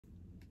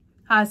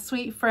Hi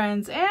sweet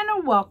friends,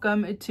 and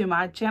welcome to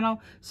my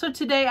channel. So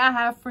today I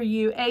have for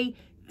you a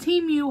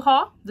Temu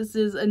haul. This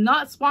is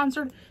not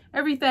sponsored.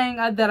 Everything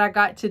that I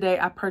got today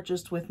I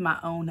purchased with my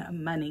own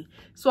money.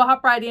 So I'll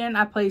hop right in.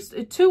 I placed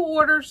 2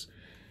 orders.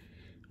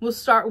 We'll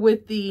start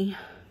with the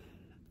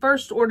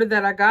first order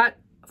that I got.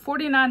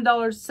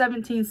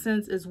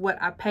 $49.17 is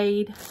what I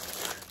paid.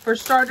 For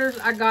starters,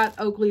 I got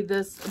Oakley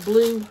this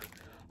blue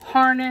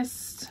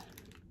harness.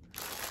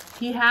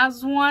 He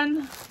has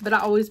one, but I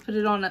always put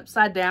it on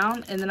upside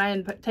down, and then I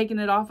end up taking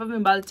it off of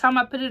him. By the time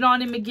I put it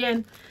on him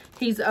again,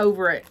 he's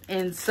over it.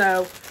 And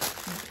so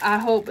I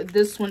hope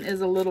this one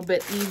is a little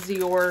bit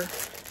easier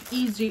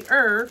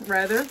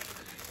rather,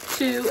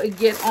 to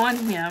get on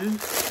him.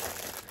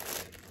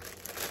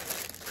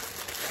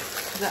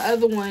 The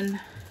other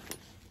one,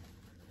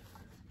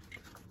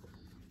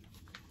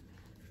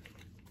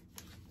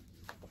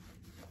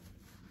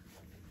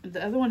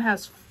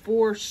 has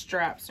 4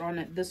 straps on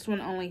it. This one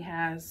only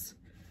has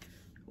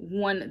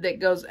 1 that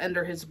goes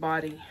under his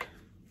body.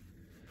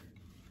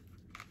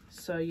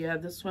 So yeah,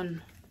 this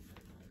one.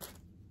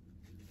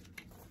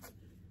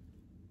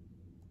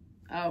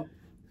 Oh,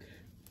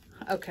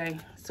 okay.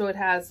 So it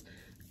has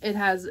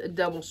a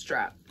double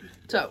strap.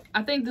 So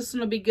I think this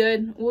one will be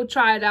good. We'll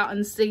try it out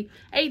and see.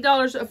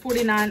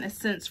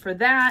 $8.49 for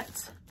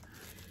that.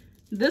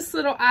 This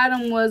little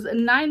item was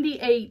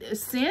 98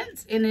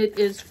 cents, and it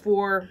is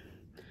for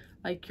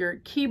like your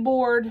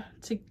keyboard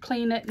to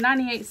clean it.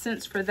 98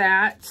 cents for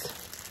that.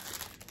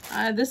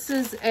 This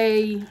is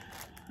a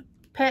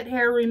pet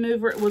hair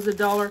remover. It was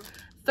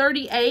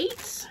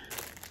 $1.38.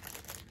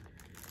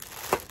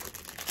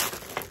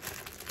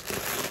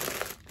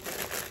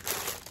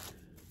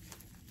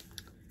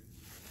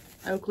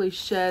 Oakley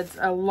sheds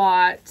a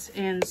lot,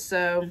 and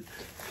so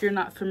if you're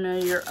not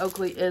familiar,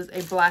 Oakley is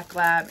a black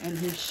lab and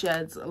he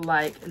sheds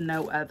like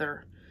no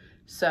other.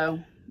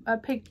 So I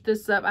picked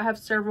this up. I have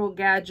several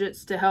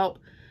gadgets to help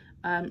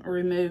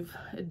remove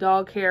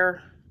dog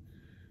hair,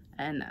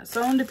 and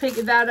so I wanted to pick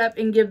that up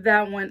and give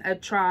that one a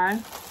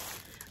try.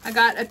 I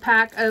got a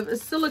pack of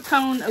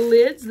silicone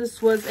lids.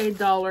 This was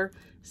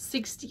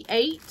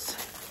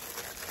 $1.68.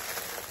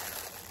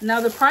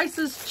 Now the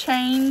prices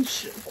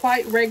change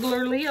quite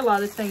regularly. A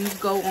lot of things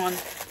go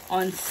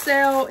on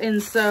sale,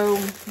 and so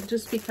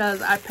just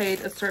because I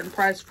paid a certain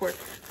price for it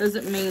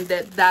doesn't mean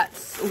that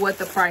that's what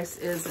the price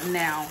is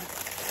now.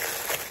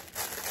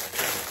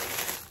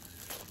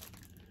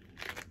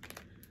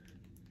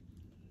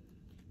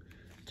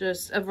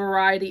 Just a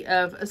variety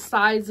of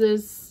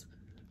sizes.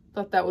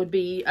 Thought that would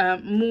be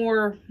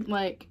more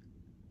like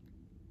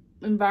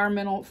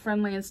environmental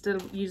friendly instead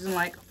of using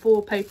like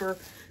full paper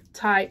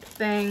type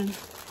thing.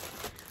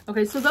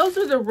 Okay, so those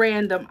are the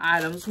random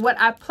items. What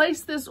I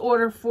placed this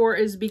order for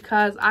is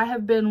because I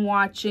have been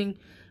watching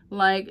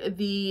like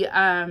the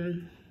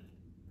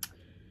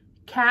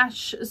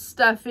cash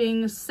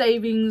stuffing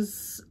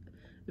savings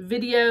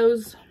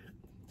videos.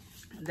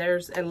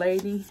 There's a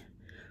lady.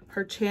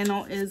 Her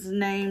channel is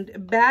named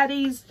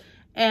Baddies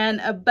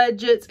and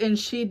Budgets, and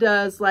she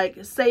does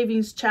like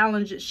savings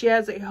challenges. She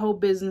has a whole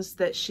business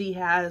that she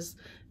has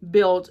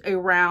built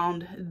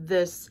around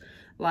this,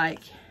 like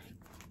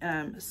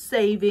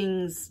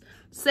saving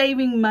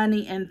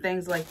money and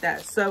things like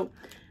that. So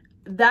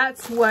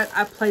that's what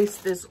I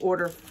placed this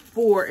order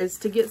for, is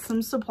to get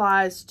some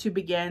supplies to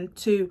begin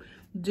to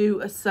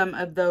do some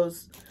of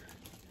those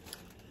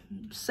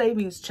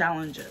savings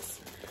challenges.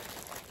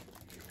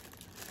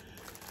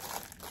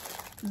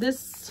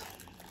 This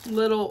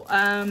little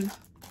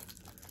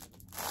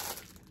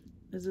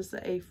this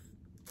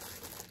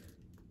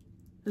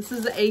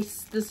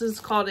is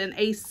called an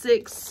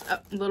A6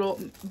 little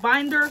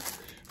binder.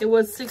 It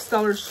was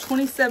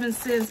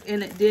 $6.27,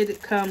 and it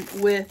did come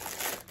with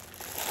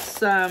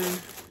some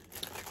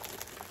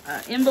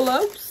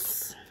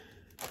envelopes.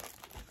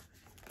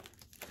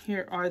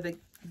 Here are the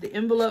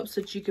envelopes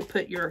that you could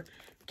put your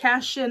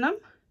cash in them.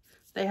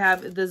 They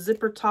have the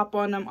zipper top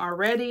on them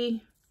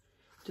already.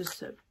 Just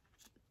so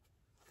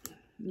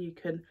you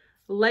could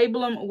label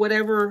them,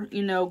 whatever,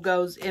 you know,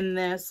 goes in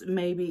this.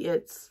 Maybe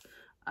it's,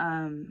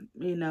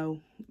 you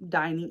know,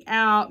 dining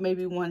out.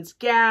 Maybe one's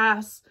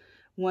gas,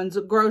 one's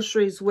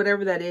groceries,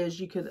 whatever that is.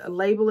 You could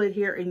label it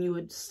here, and you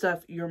would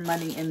stuff your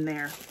money in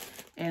there.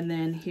 And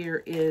then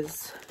here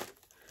is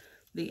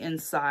the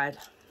inside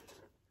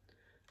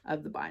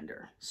of the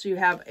binder. So you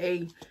have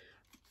a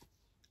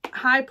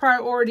high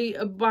priority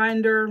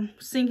binder,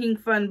 sinking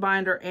fund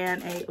binder,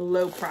 and a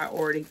low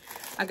priority.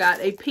 I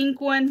got a pink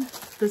one,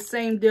 the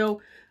same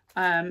deal.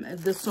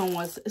 This one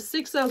was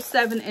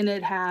 $6.07, and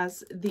it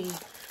has the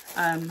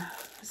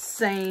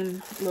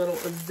same little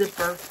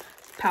zipper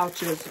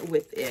pouches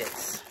with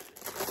it.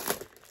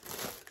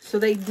 So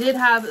they did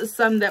have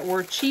some that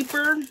were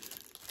cheaper,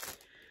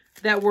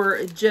 that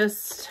were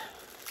just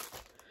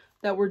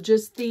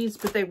these,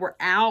 but they were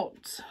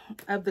out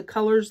of the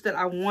colors that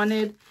I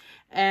wanted.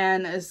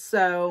 And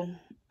so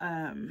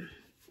the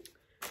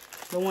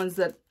ones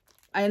that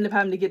I ended up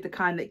having to get the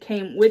kind that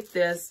came with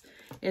this,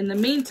 In the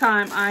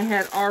meantime, I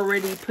had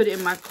already put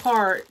in my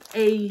cart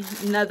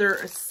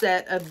another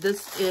set of,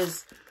 this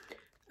is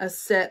a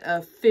set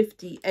of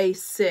 50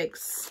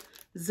 A6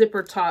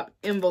 zipper top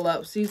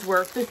envelopes. These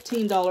were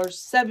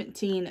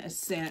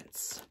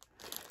 $15.17.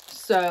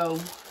 So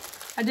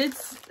I did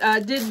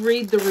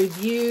read the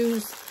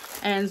reviews,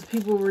 and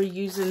people were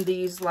using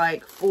these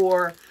like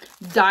for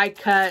die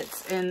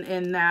cuts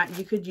and that.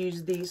 You could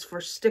use these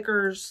for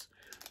stickers,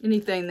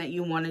 anything that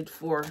you wanted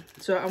for.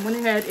 So I went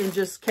ahead and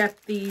just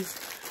kept these,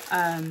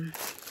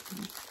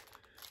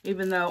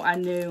 even though I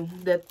knew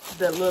that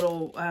the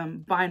little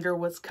binder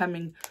was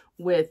coming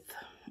with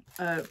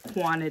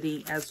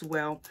quantity as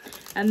well.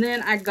 And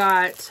then I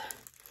got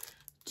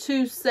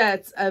 2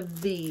 sets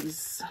of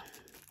these,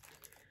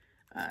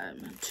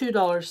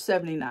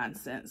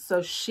 $2.79.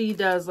 So she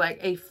does like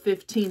a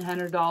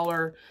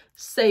 $1,500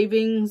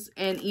 savings,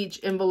 and each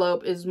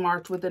envelope is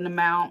marked with an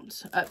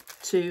amount up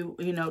to,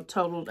 you know,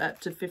 totaled up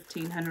to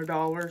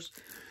 $1,500.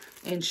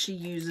 And she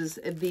uses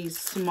these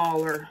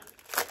smaller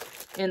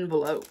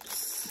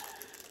envelopes.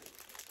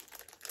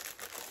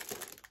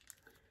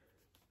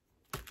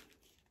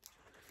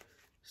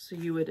 So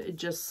you would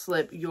just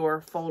slip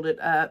your folded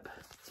up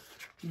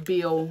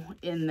bill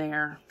in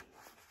there.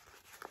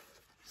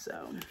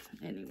 So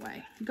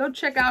anyway, go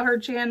check out her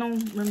channel.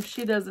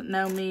 She doesn't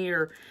know me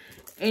or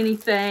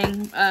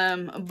anything,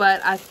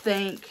 but I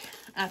think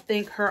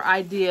her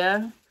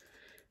idea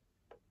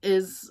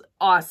is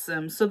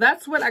awesome. So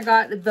that's what I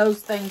got those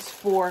things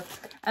for.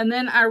 And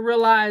then I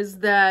realized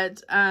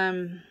that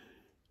I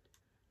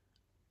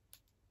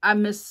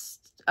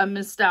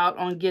missed out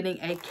on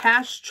getting a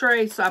cash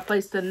tray, so I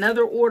placed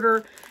another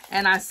order,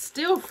 and I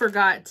still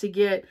forgot to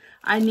get,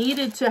 I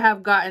needed to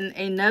have gotten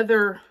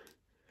another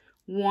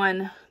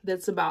one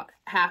that's about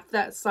half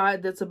that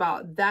side, that's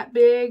about that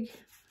big,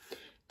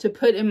 to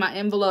put in my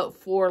envelope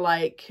for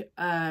like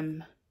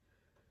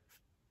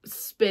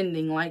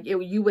spending. Like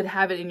you would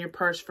have it in your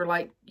purse for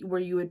like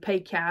where you would pay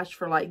cash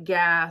for like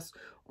gas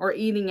or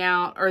eating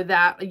out, or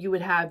that you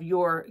would have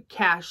your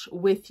cash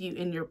with you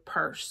in your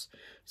purse.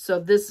 So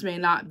this may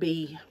not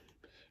be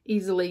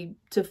easily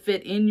to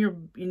fit in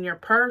your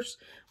purse,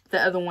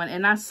 the other one,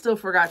 and I still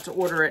forgot to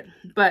order it.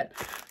 But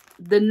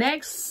the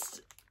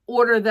next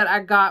order that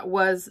I got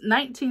was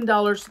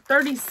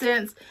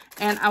 $19.30,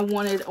 and I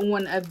wanted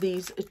one of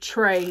these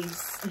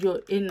trays.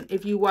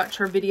 If you watch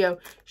her video,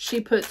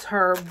 she puts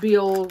her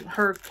bill,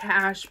 her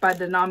cash by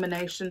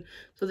denomination,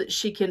 so that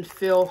she can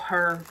fill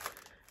her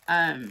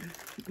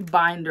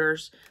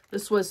binders.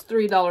 This was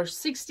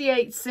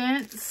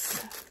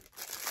 $3.68.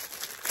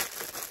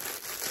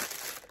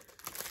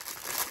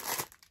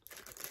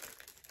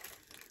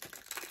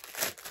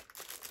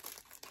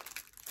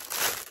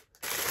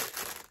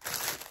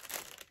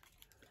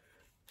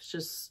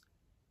 Just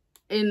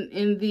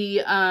in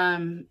the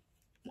on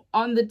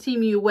the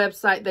Temu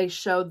website, they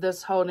showed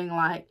this holding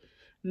like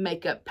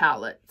makeup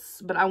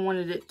palettes, but I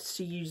wanted it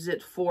to use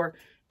it for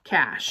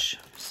cash,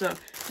 so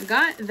I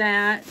got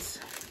that.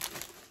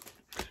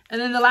 And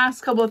then the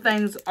last couple of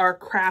things are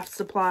craft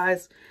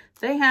supplies.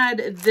 They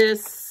had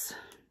this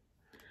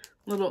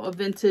little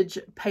vintage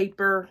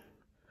paper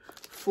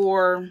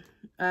for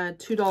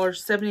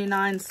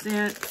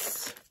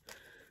 $2.79,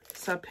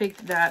 so I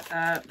picked that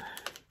up.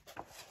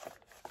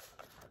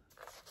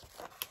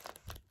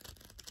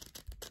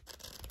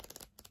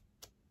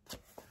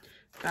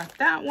 Got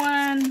that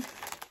one.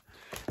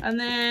 And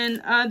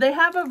then they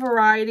have a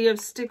variety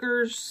of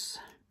stickers.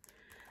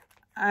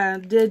 I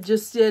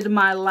just did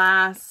my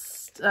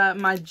last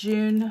my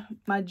June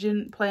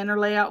planner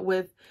layout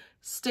with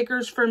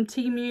stickers from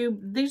Temu.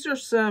 These are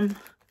some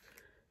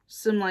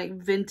like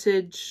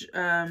vintage,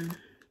 it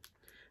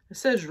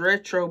says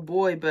retro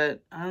boy,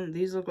 but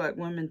these look like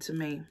women to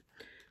me.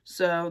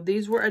 So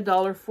these were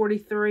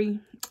 $1.43.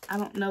 I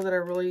don't know that I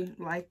really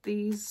like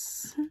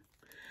these.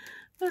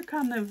 They're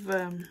kind of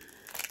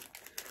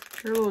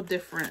they're a little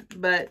different,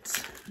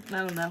 but I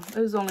don't know. It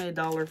was only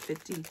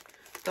 $1.50,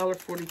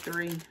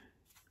 $1.43.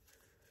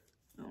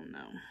 Oh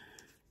no.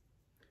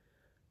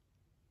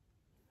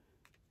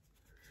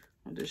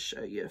 I'll just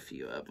show you a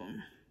few of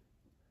them.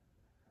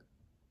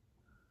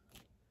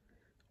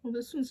 Well,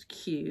 this one's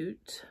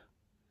cute.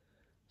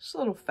 Just a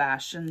little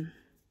fashion.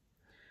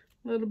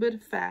 A little bit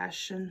of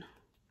fashion.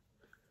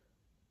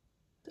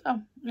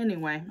 So,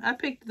 anyway, I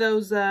picked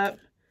those up.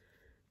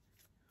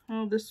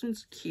 Oh, this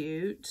one's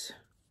cute.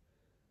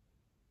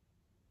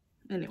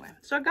 Anyway,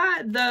 so I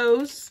got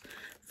those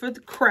for the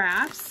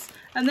crafts.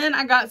 And then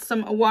I got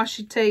some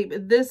washi tape.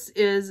 This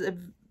is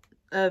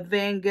a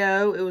Van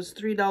Gogh. It was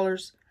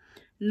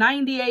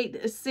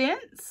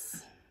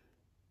 $3.98.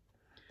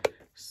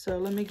 So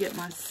let me get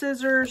my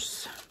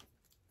scissors.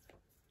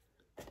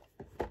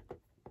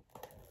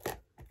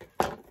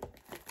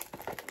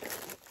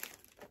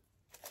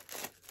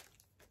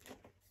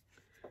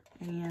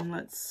 And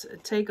let's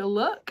take a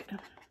look.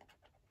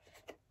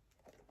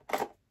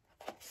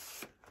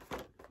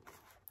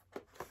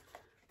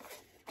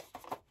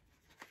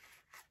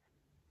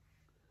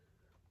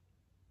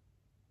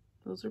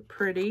 Those are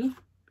pretty.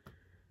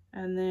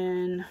 And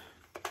then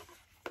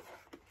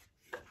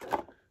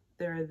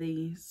are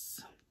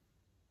these.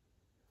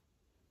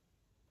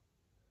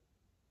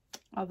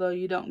 Although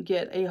you don't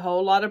get a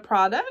whole lot of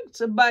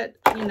product, but,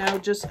 you know,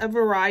 just a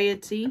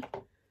variety.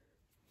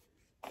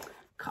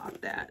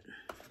 Caught that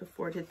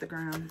before it hit the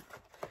ground.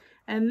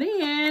 And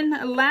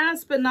then,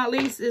 last but not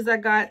least, is I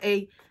got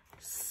a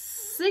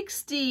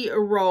 60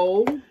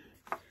 roll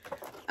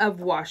of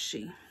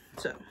washi.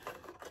 So,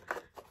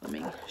 let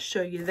me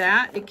show you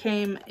that. It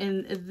came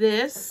in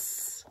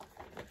this.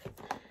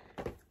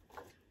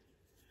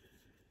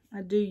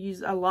 I do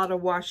use a lot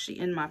of washi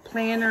in my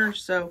planner,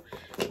 so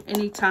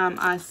anytime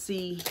I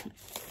see,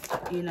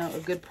 you know, a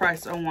good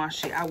price on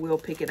washi, I will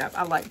pick it up.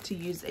 I like to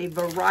use a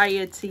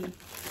variety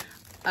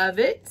of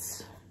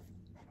it.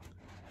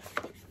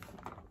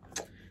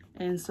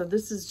 And so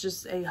this is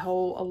just a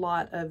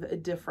lot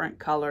of different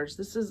colors.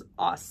 This is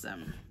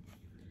awesome.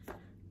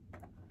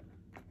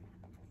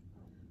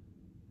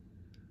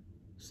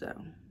 So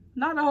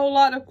not a whole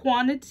lot of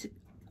quantity,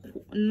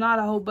 not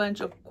a whole bunch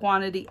of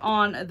quantity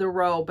on the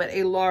roll, but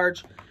a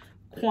large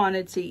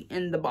quantity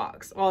in the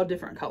box, all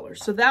different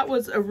colors. So that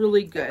was a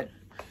really good.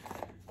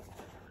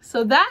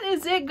 So that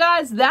is it,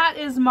 guys. That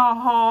is my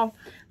haul.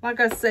 Like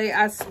I say,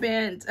 I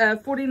spent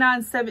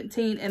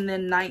 $49.17 and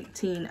then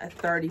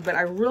 $19.30, but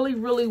I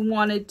really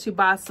wanted to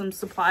buy some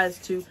supplies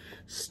to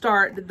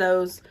start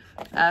those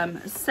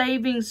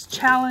savings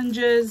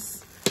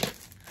challenges.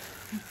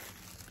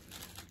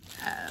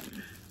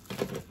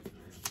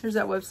 Here's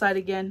that website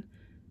again.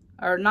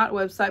 Or not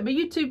website, but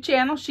YouTube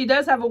channel. She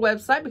does have a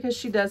website because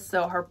she does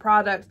sell her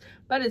products,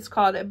 but it's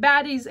called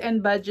Baddies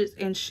and Budgets,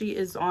 and she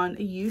is on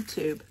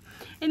YouTube.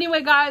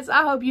 Anyway, guys,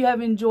 I hope you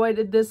have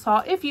enjoyed this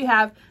haul. If you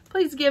have,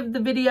 please give the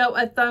video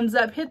a thumbs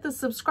up. Hit the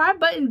subscribe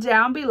button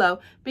down below.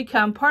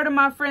 Become part of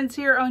my friends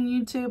here on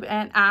YouTube,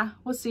 and I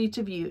will see each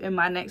of you in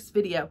my next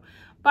video.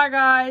 Bye,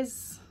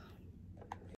 guys.